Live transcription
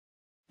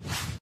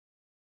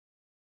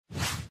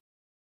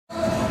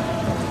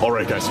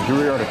Alright guys, so here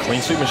we are at a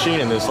Clean Sweep machine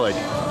in this like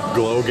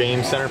Glow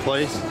Game Center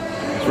place.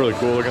 It's really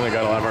cool looking. They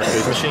got a live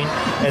arcade machine.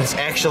 And it's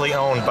actually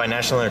owned by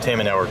National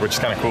Entertainment Network, which is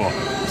kind of cool.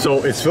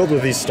 So it's filled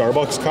with these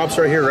Starbucks cups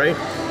right here, right?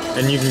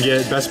 And you can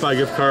get Best Buy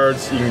gift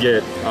cards, you can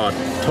get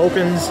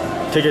tokens,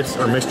 tickets,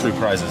 or mystery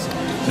prizes.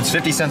 It's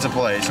 50 cents a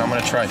play, so I'm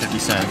gonna try 50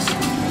 cents.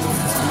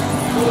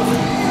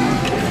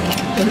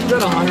 We've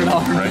got $100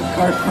 right?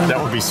 card. That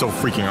would be so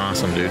freaking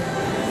awesome, dude.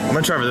 I'm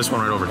gonna try for this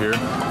one right over here.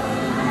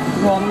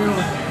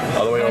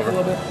 All the way over. A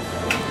little bit.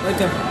 Right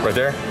there. Right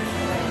there?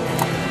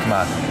 Come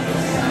on.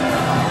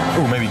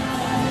 Ooh, maybe.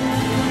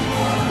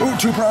 Ooh,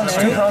 two prongs,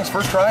 first try. Nice,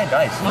 first try. I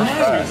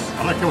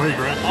like the way you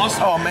grab.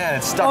 Awesome. Oh man,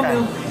 it's stuck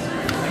on.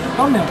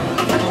 Thumbnail. You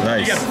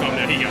Nice. got the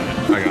thumbnail, he got it.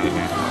 I got it,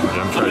 man.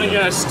 I'm gonna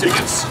guess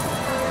tickets.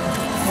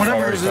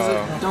 Whatever is it?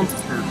 Don't.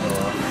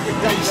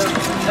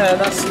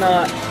 That's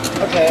not.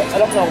 Okay, I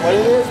don't know what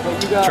it is,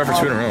 but you got. Try for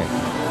two in a row.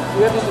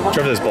 You have just Try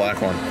for this black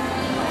one.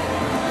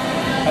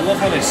 I love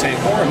how they say,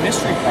 or a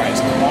mystery prize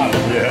at the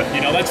bottom. Yeah.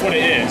 You know, that's what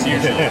it is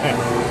usually.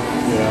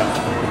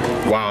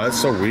 Yeah. Wow, that's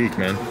so weak,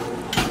 man.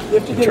 You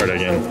have to get Try that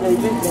again.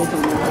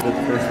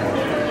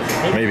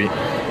 Maybe.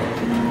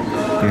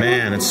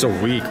 Man, it's so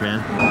weak,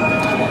 man.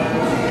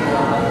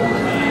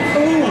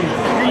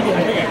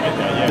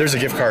 There's a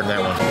gift card in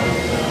that one.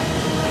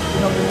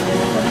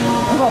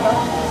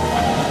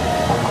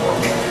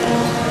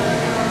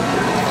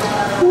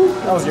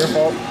 That was your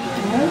fault.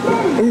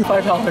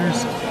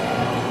 $5.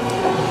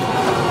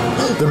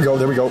 There we go,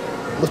 there we go.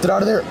 Lift it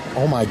out of there.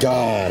 Oh my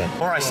god. The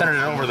more I centered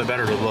it over, the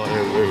better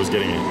it was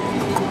getting it.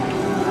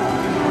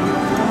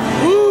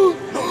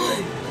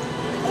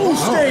 Oh,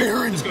 stay!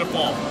 It's gonna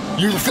fall.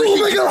 You're the freaking.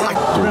 Oh my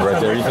god! Dude,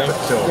 right there, you think?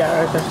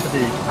 Yeah, right there.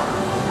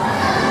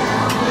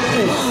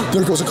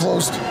 There it goes, it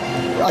closed.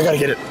 I gotta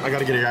get it. I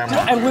gotta get it, guys.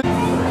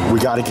 We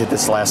gotta get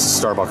this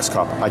last Starbucks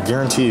cup. I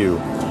guarantee you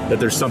that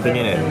there's something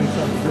in it.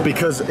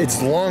 Because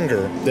it's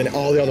longer than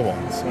all the other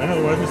ones. I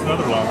know, there's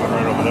another long one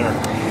right over there.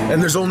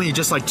 And there's only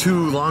just like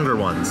 2 longer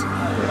ones.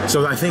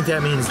 So I think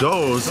that means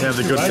those have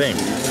the good thing.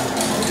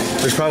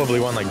 There's probably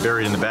one like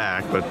buried in the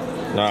back, but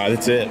nah,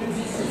 that's it.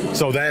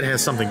 So that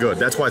has something good.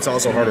 That's why it's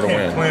also harder to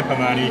win. Clamp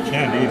them on each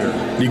end either.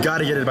 You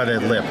gotta get it by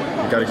that lip.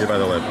 You gotta get it by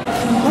the lip.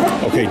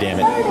 Okay, damn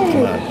it.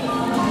 Come on.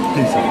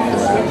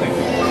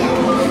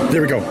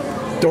 There we go.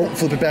 Don't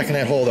flip it back in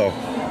that hole though.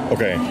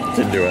 Okay,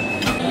 didn't do it.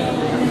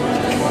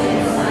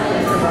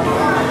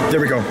 There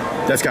we go.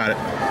 That's got it.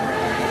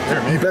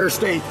 You better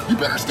stay. You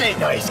better stay.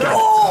 Nice. Got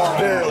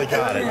it. Barely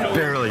got it.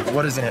 Barely.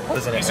 What is in it? What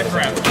is in it? Piece of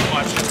crap.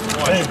 Watch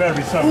it. It better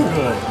be something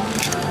good.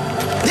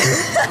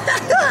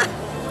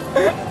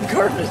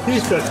 Garbage.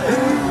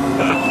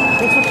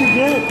 That's what you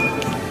get.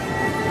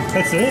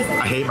 That's it.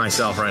 I hate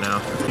myself right now.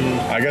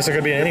 I guess it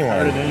could be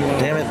anyone.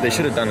 Damn it, they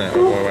should have done that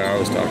when I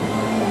was talking.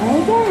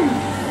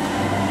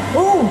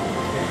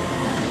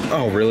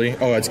 Oh, really?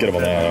 Oh, that's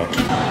gettable now.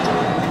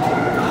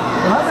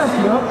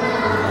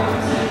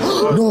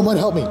 No, it might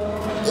help me.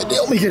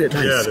 Help me get it.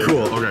 Nice. Yeah,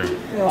 Cool. Okay.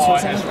 I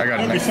got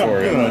it next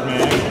for you. Good,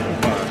 man.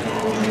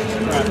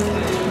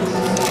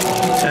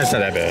 That's not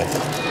that bad.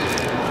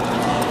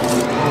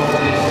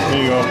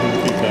 There you go.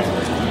 Keep that.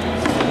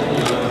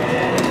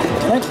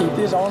 Can I keep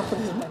these? I want to put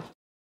these in my